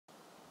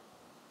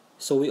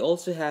So we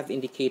also have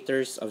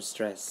indicators of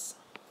stress.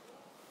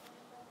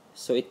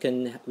 So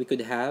we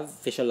could have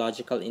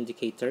physiological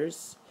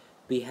indicators,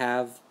 we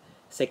have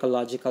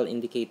psychological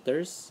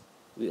indicators,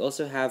 we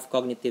also have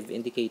cognitive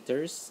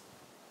indicators.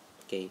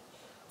 Okay.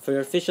 For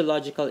your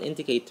physiological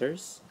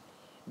indicators,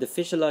 the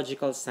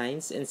physiological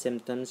signs and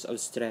symptoms of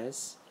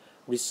stress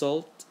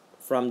result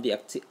from the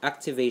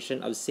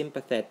activation of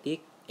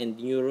sympathetic and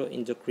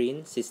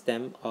neuroendocrine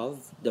system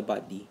of the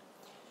body.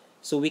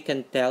 So we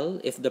can tell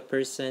if the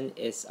person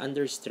is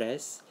under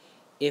stress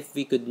if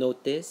we could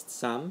notice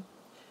some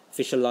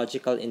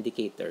physiological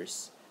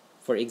indicators.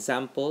 For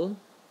example,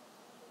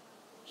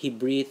 he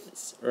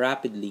breathes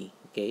rapidly.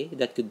 Okay,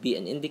 that could be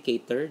an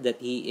indicator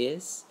that he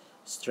is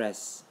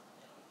stressed.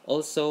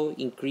 Also,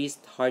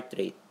 increased heart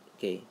rate.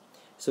 Okay,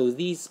 so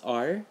these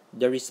are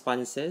the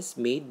responses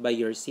made by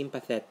your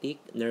sympathetic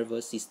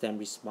nervous system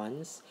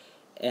response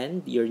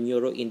and your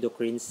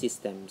neuroendocrine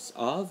systems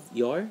of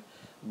your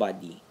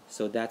body.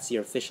 So that's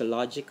your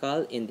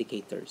physiological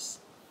indicators.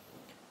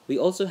 We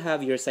also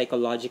have your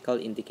psychological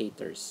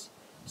indicators.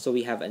 So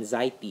we have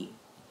anxiety,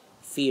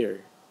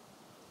 fear,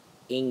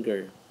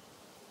 anger,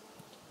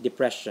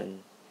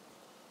 depression,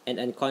 and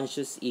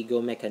unconscious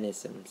ego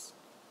mechanisms.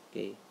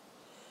 Okay.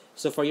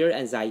 So for your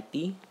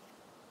anxiety,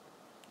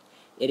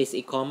 it is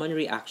a common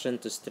reaction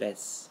to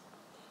stress.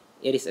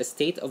 It is a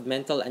state of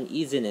mental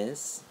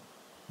uneasiness,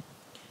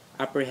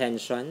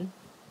 apprehension,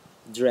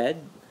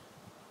 dread,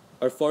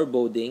 or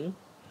foreboding,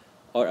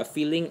 or a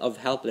feeling of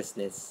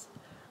helplessness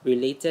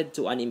related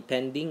to an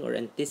impending or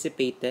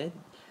anticipated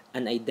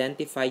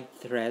unidentified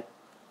threat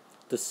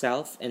to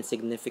self and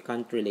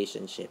significant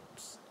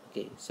relationships.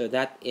 Okay, so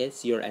that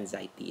is your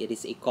anxiety. It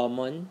is a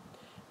common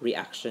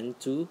reaction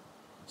to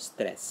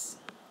stress.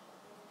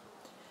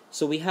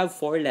 So we have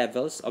 4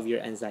 levels of your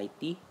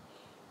anxiety.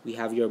 We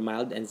have your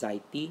mild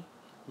anxiety,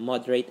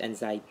 moderate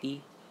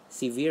anxiety,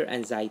 severe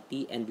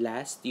anxiety, and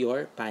last,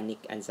 your panic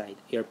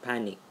anxiety, your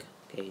panic.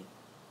 Okay.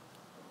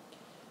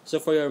 So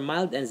for your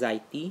mild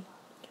anxiety,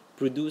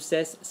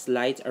 produces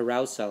slight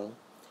arousal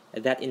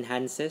that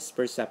enhances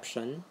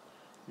perception,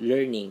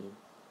 learning,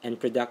 and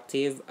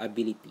productive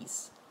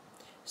abilities.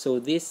 So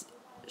this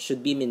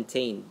should be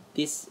maintained.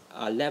 This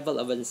level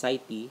of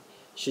anxiety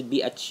should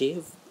be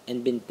achieved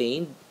and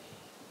maintained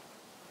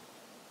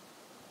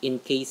in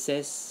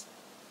cases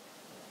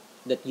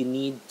that you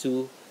need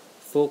to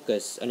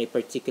focus on a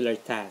particular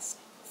task.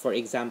 For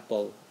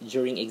example,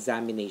 during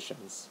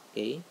examinations.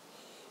 Okay,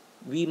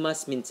 we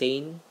must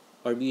maintain,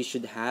 or we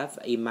should have,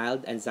 a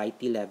mild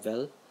anxiety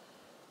level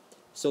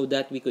so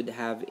that it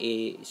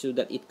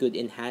could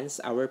enhance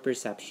our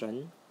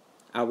perception,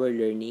 our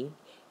learning,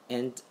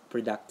 and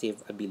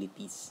productive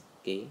abilities.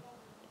 Okay,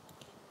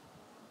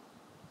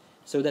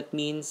 so that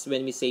means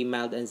when we say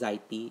mild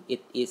anxiety,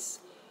 it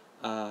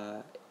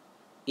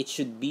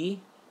should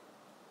be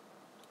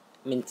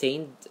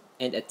maintained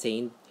and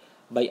attained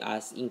by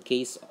us in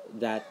cases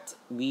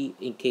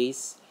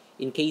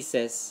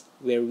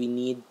where we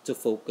need to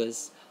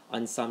focus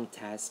on some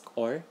task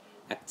or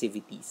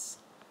activities.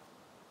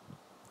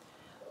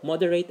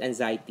 Moderate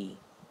anxiety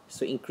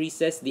so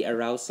increases the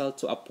arousal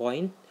to a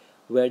point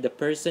where the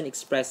person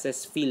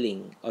expresses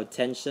feeling of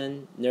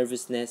tension,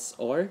 nervousness,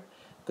 or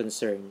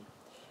concern.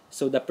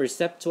 So the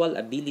perceptual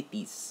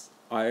abilities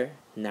are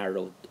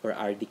narrowed or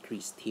are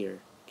decreased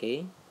here.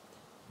 Okay?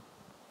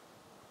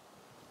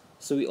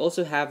 So we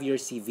also have your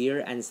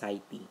severe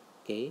anxiety.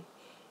 Okay?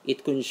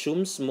 It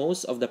consumes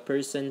most of the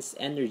person's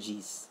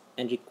energies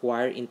and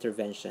require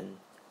intervention.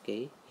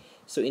 Okay?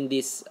 So in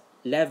this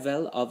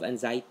level of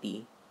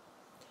anxiety,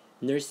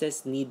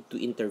 nurses need to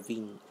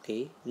intervene.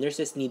 Okay?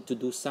 Nurses need to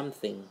do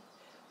something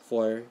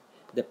for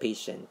the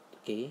patient.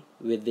 Okay?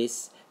 With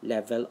this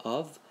level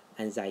of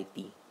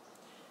anxiety.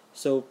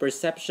 So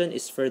perception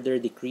is further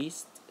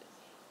decreased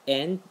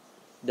and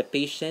the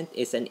patient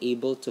is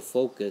unable to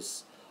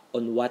focus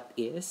on what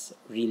is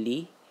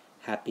really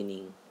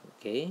happening.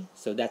 Okay,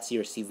 so that's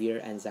your severe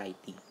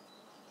anxiety.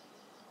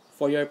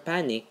 For your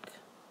panic,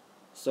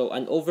 so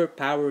an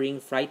overpowering,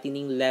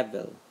 frightening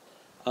level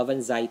of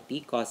anxiety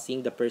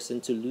causing the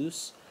person to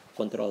lose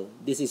control.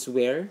 This is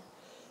where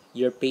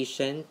your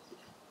patient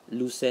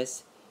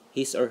loses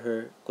his or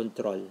her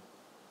control,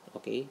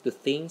 okay, to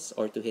things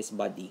or to his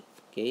body.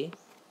 Okay,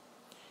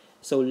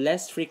 so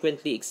less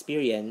frequently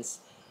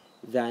experienced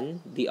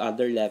than the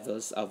other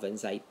levels of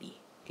anxiety.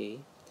 Okay,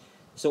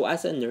 so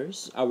as a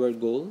nurse, our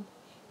goal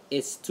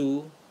is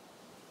to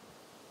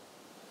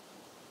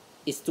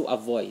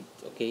avoid,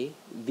 okay,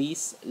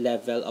 this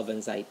level of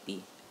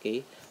anxiety.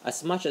 Okay,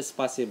 as much as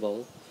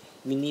possible,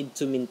 we need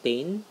to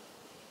maintain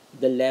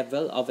the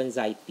level of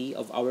anxiety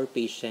of our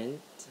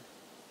patient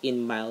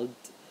in mild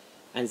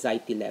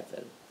anxiety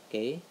level.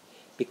 Okay,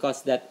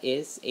 because that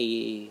is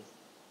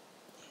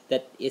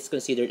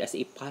considered as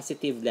a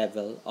positive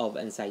level of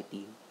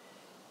anxiety.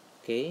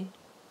 Okay,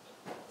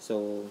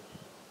 so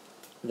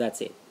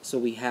that's it. So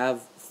we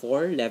have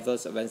 4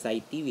 levels of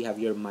anxiety. We have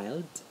your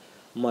mild,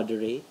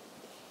 moderate,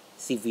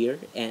 severe,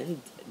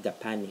 and the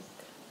panic.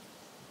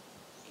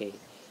 Okay,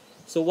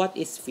 so what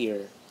is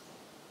fear?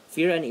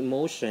 Fear, an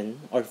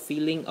emotion or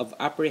feeling of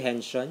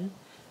apprehension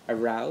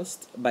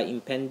aroused by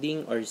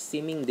impending or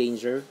seeming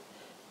danger,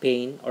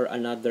 pain, or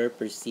another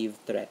perceived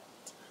threat.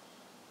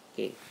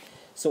 Okay,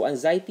 so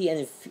anxiety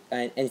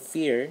and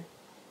fear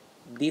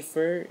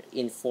differ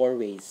in four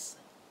ways.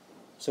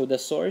 So the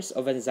source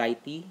of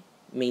anxiety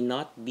may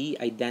not be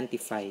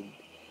identified.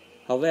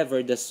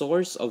 However, the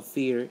source of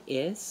fear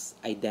is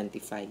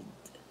identified.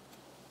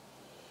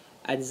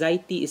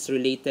 Anxiety is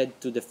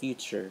related to the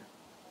future,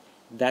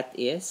 that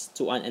is,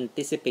 to an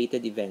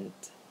anticipated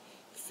event.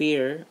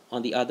 Fear,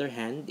 on the other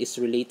hand, is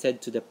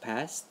related to the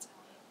past,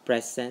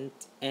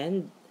 present,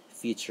 and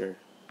future.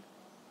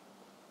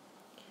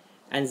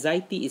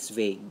 Anxiety is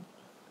vague,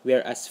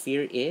 whereas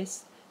fear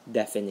is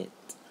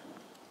definite.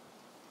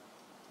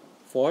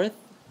 Fourth,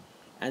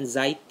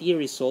 anxiety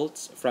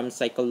results from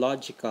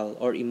psychological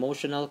or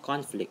emotional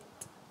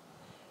conflict.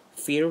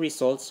 Fear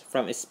results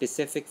from a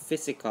specific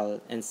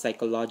physical and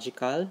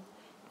psychological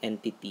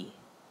entity.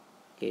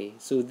 Okay,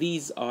 so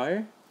these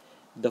are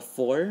the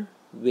four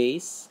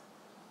ways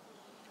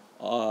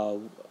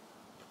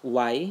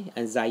why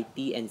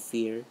anxiety and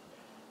fear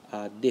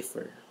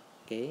differ.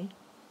 Okay,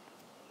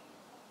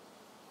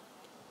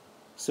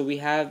 so we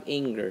have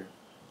anger.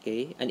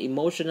 Okay, an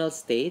emotional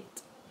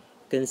state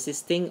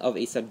consisting of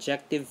a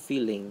subjective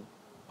feeling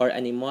or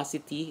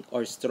animosity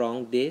or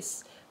strong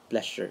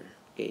displeasure.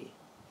 Okay,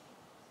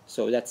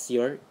 so that's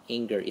your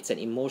anger. It's an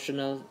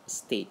emotional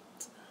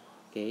state.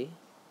 Okay,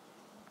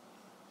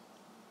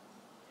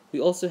 we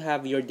also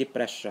have your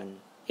depression.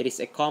 It is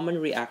a common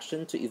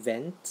reaction to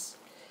events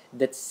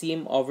that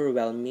seem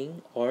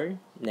overwhelming or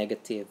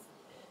negative.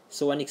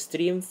 So an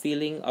extreme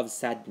feeling of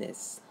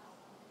sadness,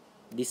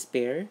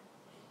 despair,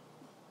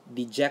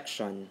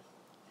 dejection,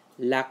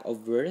 lack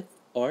of worth,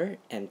 or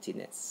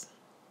emptiness.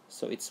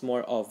 So it's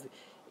more of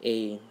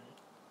a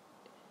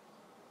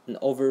an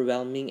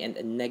overwhelming and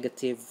a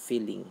negative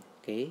feeling.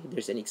 Okay,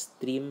 there's an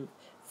extreme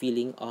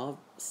feeling of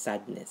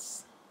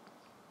sadness.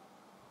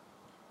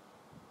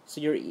 So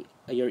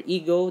your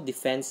ego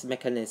defense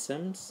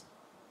mechanisms.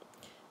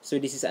 So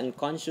this is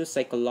unconscious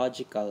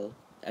psychological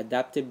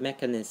adaptive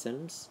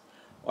mechanisms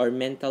or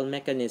mental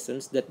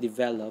mechanisms that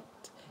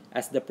developed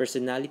as the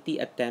personality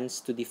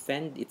attempts to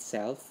defend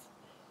itself,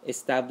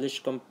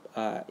 establish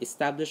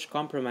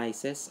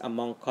compromises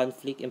among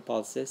conflict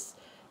impulses,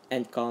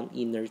 and calm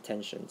inner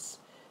tensions.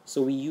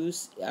 So we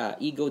use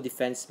ego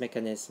defense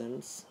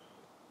mechanisms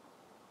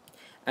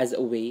as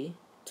a way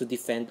to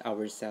defend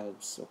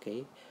ourselves,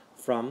 okay,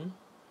 from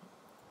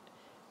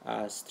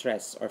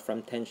stress or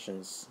from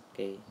tensions.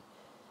 Okay,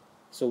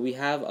 so we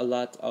have a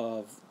lot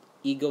of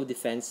ego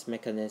defense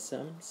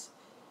mechanisms,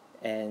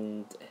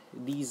 and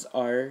these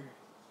are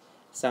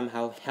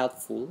somehow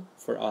helpful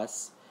for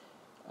us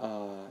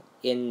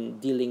in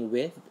dealing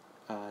with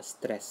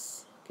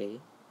stress.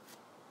 Okay,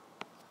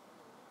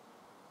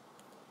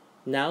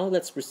 now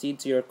let's proceed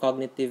to your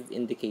cognitive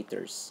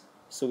indicators.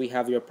 So we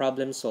have your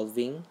problem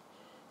solving,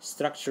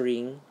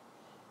 structuring,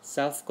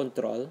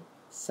 self-control,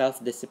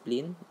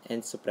 self-discipline,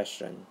 and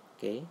suppression.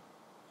 Okay,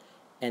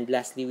 and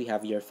lastly we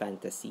have your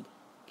fantasy.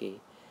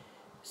 Okay,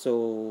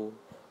 so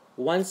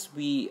once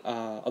we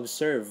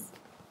observe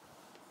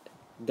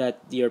that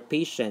your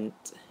patient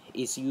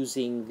is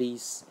using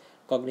these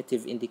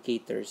cognitive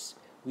indicators,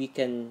 we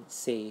can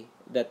say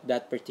that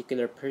that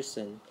particular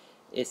person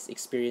is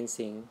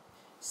experiencing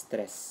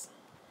stress.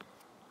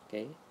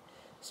 Okay,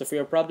 so for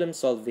your problem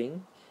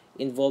solving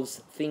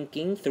involves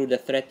thinking through the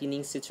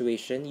threatening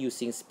situation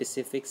using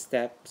specific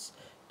steps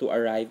to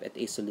arrive at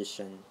a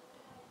solution.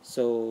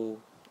 So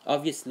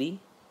obviously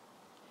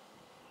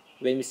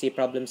when we say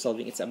problem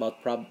solving, it's about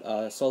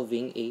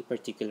solving a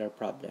particular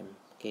problem.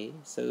 Okay,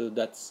 so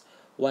that's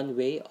one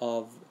way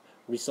of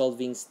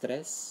resolving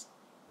stress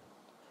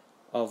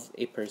of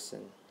a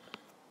person.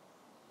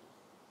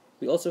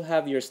 We also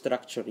have your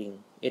structuring.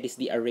 It is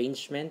the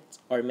arrangement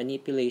or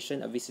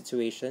manipulation of a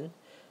situation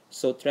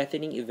so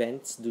threatening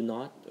events do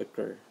not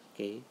occur.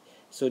 Okay,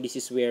 so this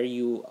is where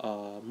you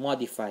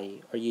modify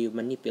or you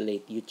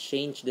manipulate, you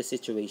change the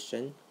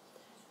situation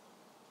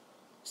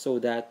so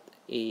that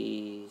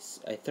a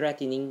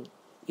threatening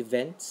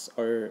events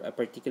or a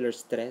particular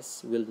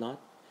stress will not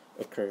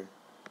occur.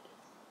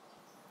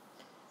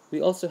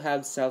 We also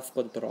have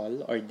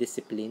self-control or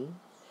discipline.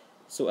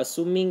 So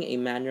assuming a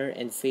manner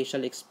and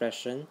facial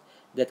expression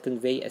that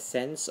convey a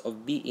sense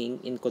of being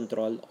in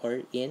control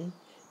or in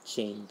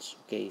change.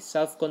 Okay,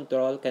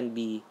 self-control can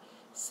be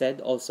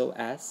said also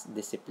as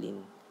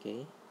discipline.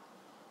 Okay,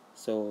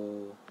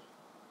 so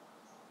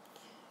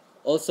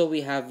also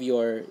we have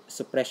your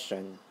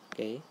suppression.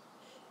 Okay,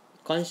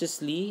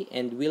 consciously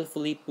and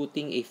willfully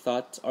putting a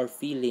thought or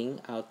feeling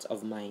out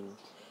of mind.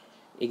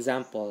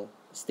 Example,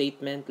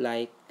 statement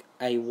like,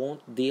 I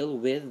won't deal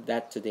with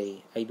that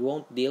today. I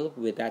won't deal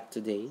with that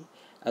today.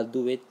 I'll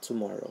do it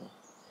tomorrow.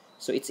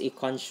 So it's a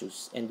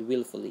conscious and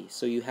willfully.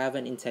 So you have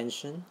an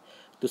intention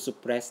to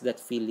suppress that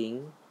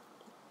feeling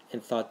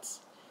and thoughts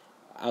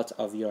out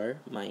of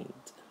your mind.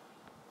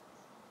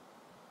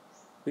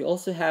 We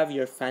also have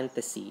your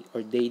fantasy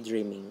or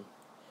daydreaming,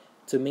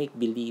 to make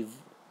believe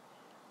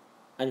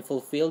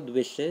Unfulfilled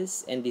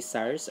wishes and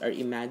desires are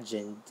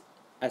imagined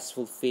as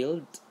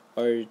fulfilled,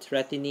 or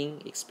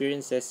threatening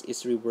experiences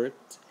is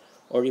reworked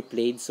or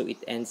replayed so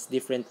it ends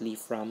differently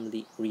from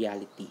the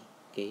reality.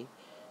 Okay,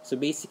 so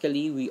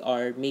basically we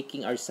are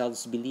making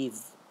ourselves believe,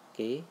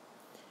 okay,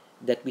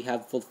 that we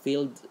have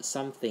fulfilled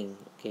something.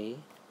 Okay,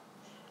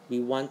 we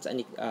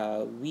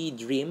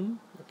dream.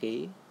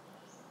 Okay,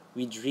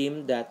 we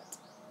dream that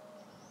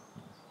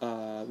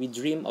we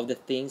dream of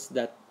the things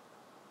that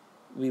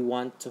we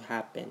want to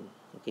happen,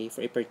 okay,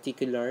 for a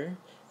particular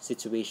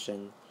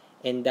situation,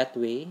 and that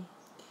way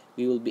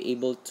we will be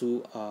able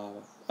to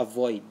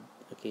avoid,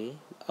 okay,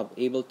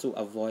 able to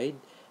avoid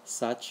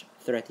such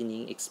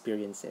threatening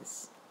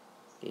experiences.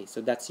 Okay,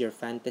 so that's your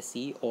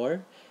fantasy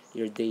or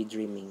your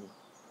daydreaming.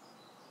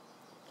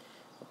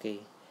 Okay,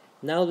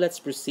 now let's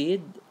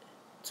proceed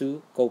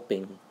to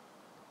coping.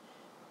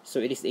 So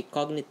it is a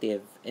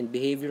cognitive and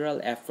behavioral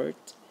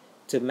effort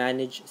to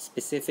manage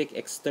specific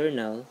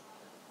external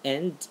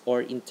and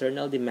or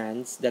internal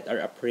demands that are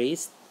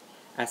appraised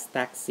as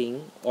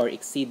taxing or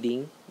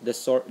exceeding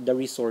the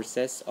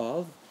resources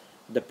of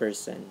the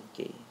person.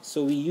 Okay,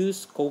 so we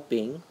use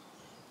coping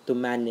to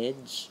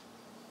manage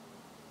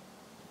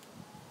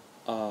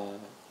uh,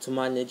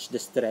 the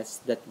stress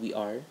that we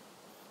are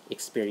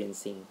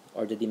experiencing,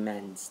 or the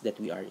demands that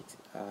we are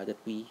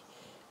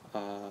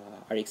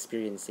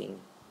experiencing.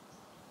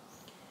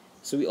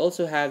 So we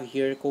also have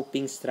here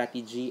coping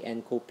strategy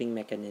and coping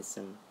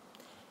mechanism.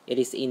 It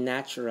is a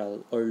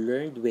natural or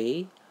learned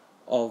way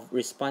of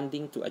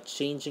responding to a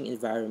changing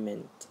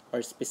environment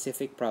or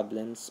specific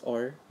problems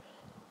or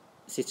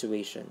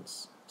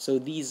situations. So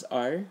these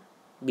are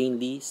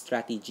mainly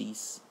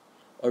strategies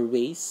or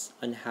ways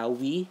on how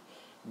we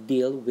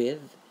deal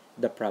with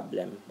the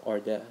problem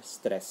or the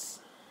stress.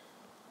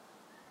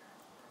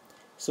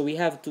 So we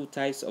have two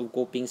types of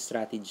coping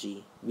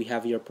strategy. We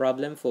have your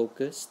problem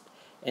focused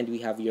and we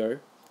have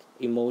your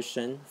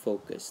emotion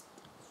focused.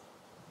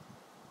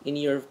 In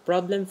your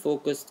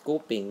problem-focused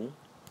coping,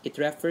 it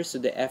refers to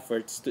the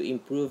efforts to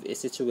improve a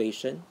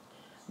situation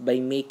by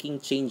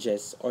making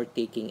changes or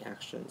taking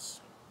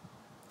actions.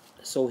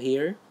 So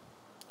here,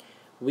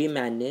 we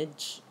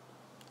manage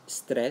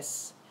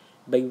stress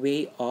by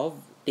way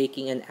of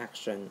taking an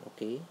action,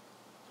 okay?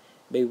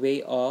 By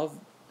way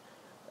of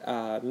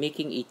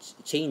making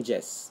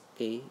changes,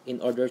 okay,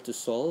 in order to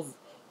solve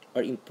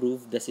or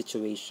improve the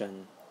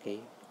situation, okay,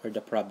 or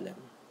the problem.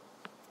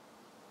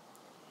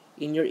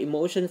 In your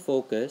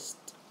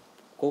emotion-focused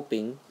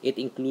coping, it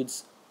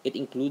includes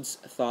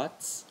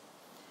thoughts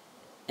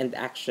and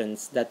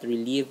actions that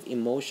relieve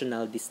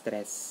emotional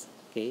distress.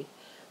 Okay,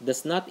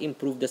 does not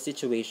improve the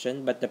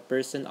situation, but the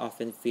person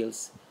often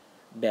feels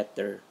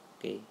better.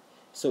 Okay,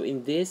 so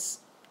in this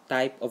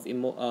type of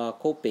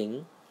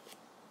coping,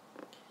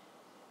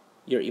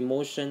 your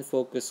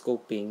emotion-focused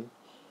coping,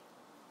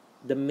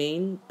 the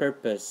main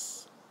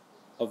purpose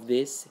of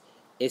this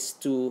is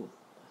to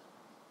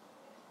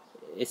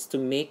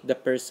make the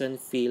person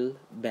feel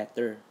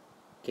better.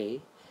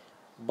 Okay,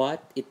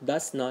 but it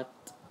does not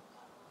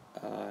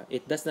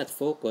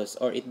focus,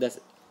 or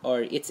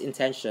its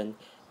intention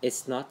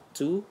is not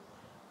to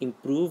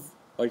improve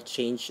or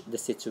change the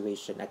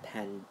situation at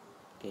hand.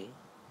 Okay,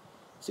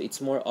 so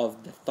it's more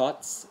of the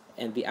thoughts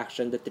and the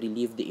action that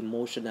relieve the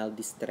emotional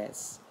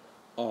distress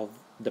of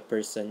the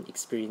person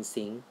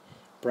experiencing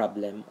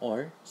problem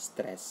or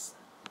stress.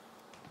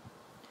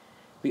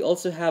 We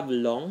also have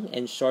long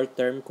and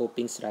short-term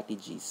coping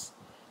strategies.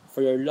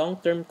 For your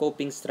long-term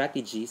coping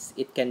strategies,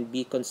 it can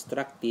be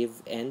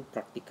constructive and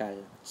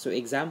practical. So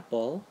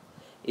example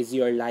is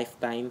your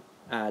lifestyle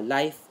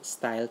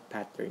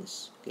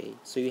patterns. Okay,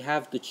 so you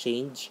have to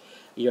change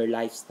your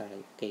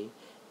lifestyle. Okay,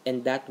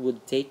 and that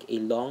would take a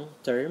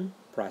long-term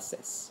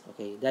process.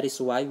 Okay, that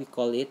is why we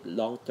call it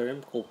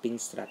long-term coping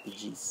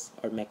strategies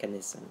or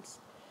mechanisms.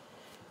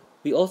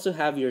 We also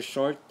have your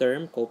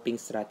short-term coping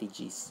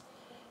strategies.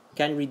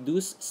 Can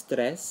reduce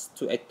stress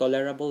to a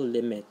tolerable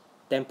limit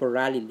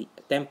temporarily,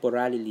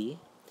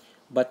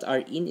 but are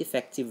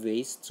ineffective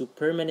ways to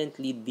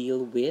permanently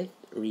deal with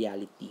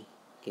reality.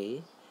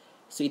 Okay,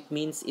 so it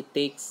means it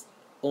takes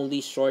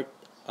only short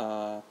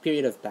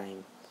period of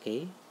time.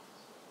 Okay,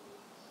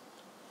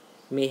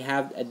 may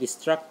have a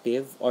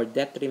destructive or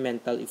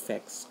detrimental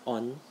effects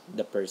on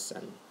the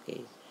person.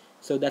 Okay,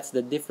 so that's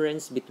the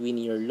difference between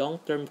your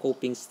long-term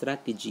coping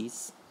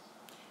strategies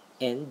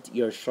and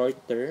your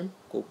short-term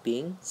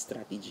coping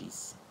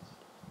strategies.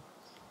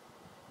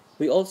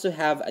 We also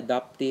have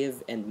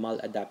adaptive and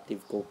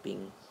maladaptive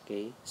coping.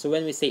 Okay, so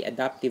when we say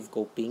adaptive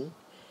coping,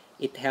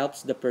 it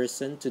helps the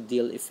person to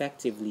deal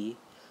effectively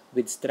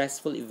with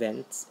stressful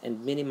events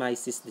and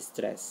minimizes the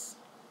stress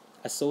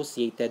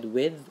associated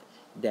with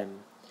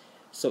them.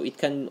 So it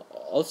can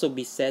also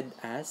be said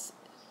as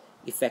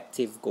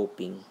effective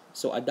coping.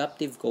 So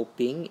adaptive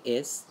coping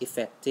is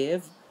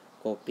effective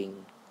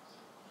coping.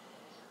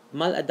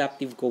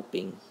 Maladaptive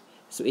coping,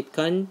 so it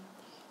can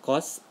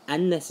cause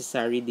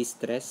unnecessary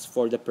distress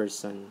for the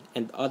person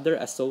and other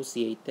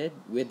associated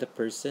with the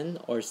person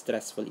or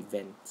stressful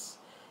events.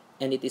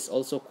 and it is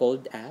also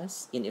called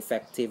as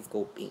ineffective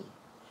coping.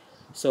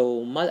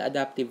 So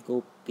maladaptive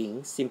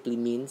coping simply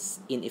means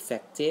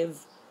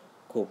ineffective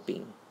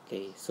coping.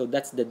 Okay, so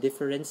that's the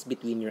difference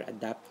between your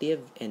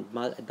adaptive and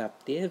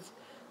maladaptive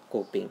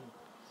coping.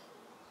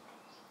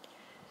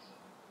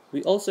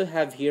 We also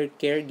have here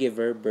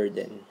caregiver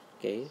burden.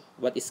 Okay,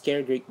 what is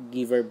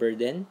caregiver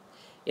burden?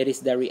 It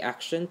is the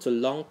reaction to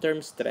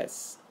long-term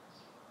stress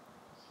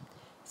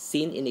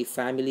seen in a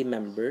family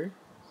member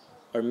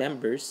or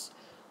members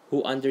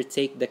who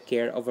undertake the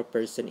care of a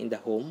person in the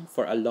home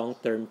for a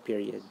long-term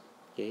period.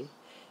 Okay,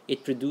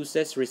 it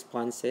produces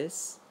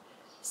responses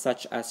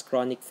such as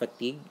chronic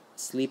fatigue,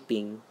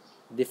 sleeping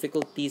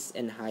difficulties,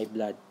 and high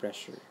blood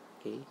pressure.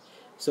 Okay,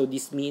 so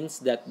this means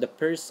that the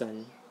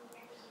person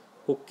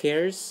who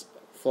cares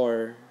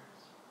for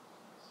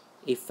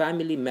a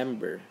family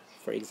member,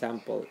 for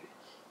example,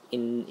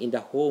 in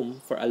the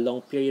home for a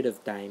long period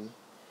of time,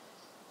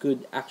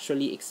 could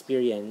actually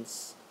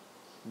experience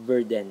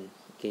burden.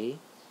 Okay,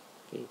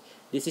 okay,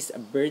 this is a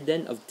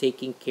burden of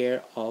taking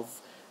care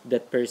of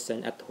that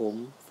person at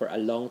home for a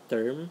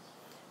long-term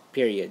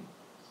period.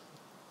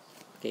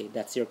 Okay,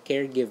 that's your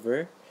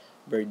caregiver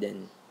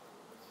burden.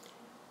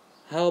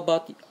 How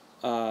about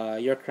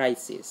your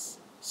crisis?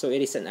 So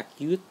it is an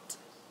acute,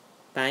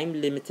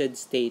 time-limited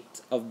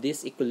state of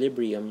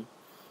disequilibrium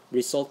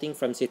resulting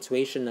from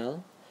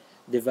situational,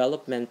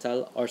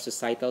 developmental, or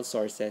societal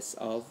sources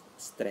of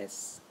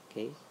stress.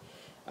 Okay,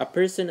 a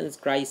person in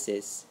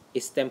crisis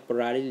is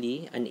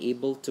temporarily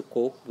unable to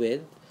cope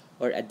with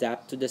or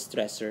adapt to the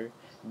stressor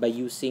by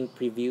using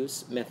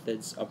previous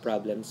methods of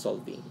problem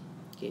solving.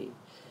 Okay,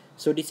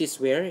 so this is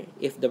where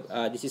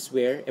this is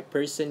where a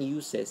person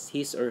uses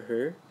his or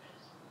her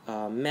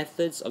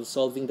methods of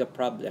solving the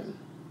problem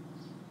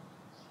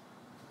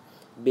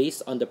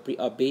based on the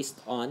based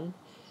on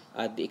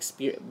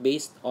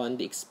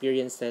the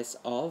experiences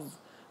of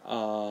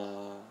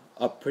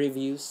a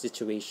previous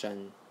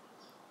situation.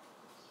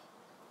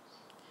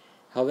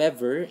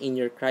 However, in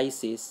your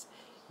crisis,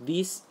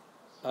 these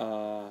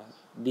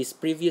these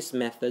previous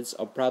methods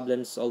of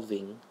problem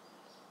solving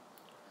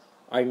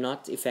are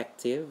not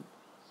effective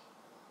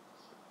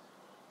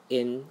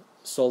in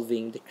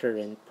solving the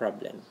current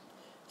problem.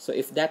 So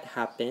if that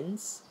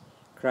happens,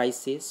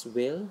 crisis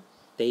will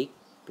take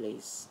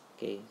place.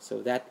 Okay,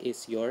 so that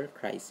is your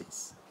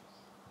crisis.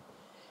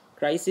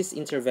 Crisis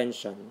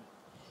intervention.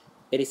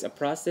 It is a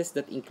process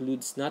that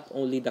includes not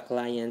only the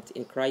client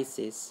in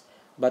crisis,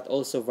 but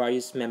also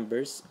various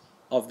members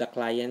of the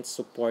client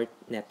support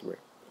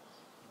network.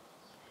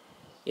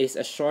 It is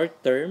a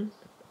short-term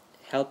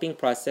helping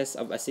process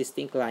of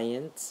assisting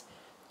clients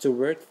to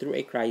work through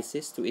a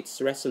crisis to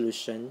its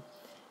resolution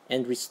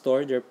and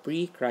restore their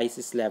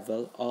pre-crisis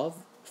level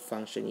of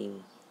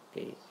functioning.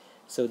 Okay,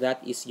 so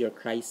that is your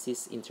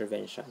crisis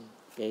intervention.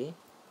 Okay,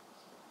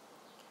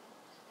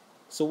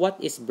 so what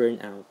is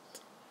burnout?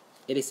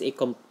 It is a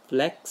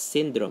complex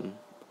syndrome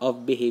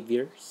of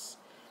behaviors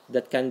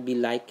that can be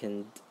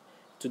likened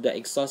to the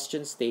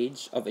exhaustion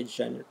stage of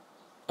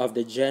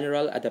the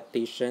general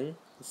adaptation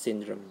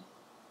syndrome.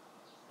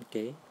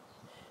 Okay,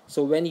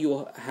 so when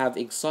you have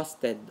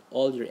exhausted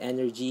all your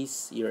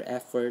energies, your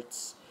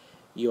efforts,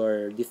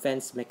 your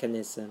defense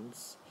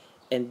mechanisms,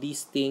 and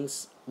these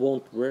things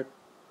won't work,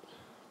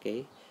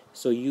 okay,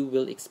 so you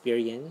will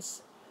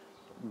experience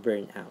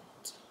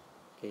burnout.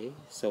 Okay,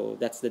 so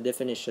that's the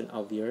definition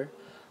of your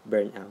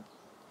burnout.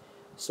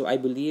 So I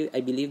believe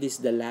this is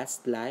the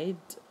last slide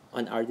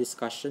on our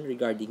discussion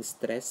regarding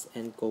stress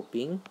and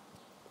coping.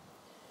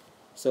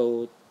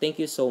 So thank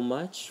you so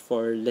much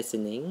for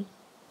listening.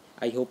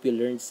 I hope you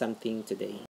learned something today.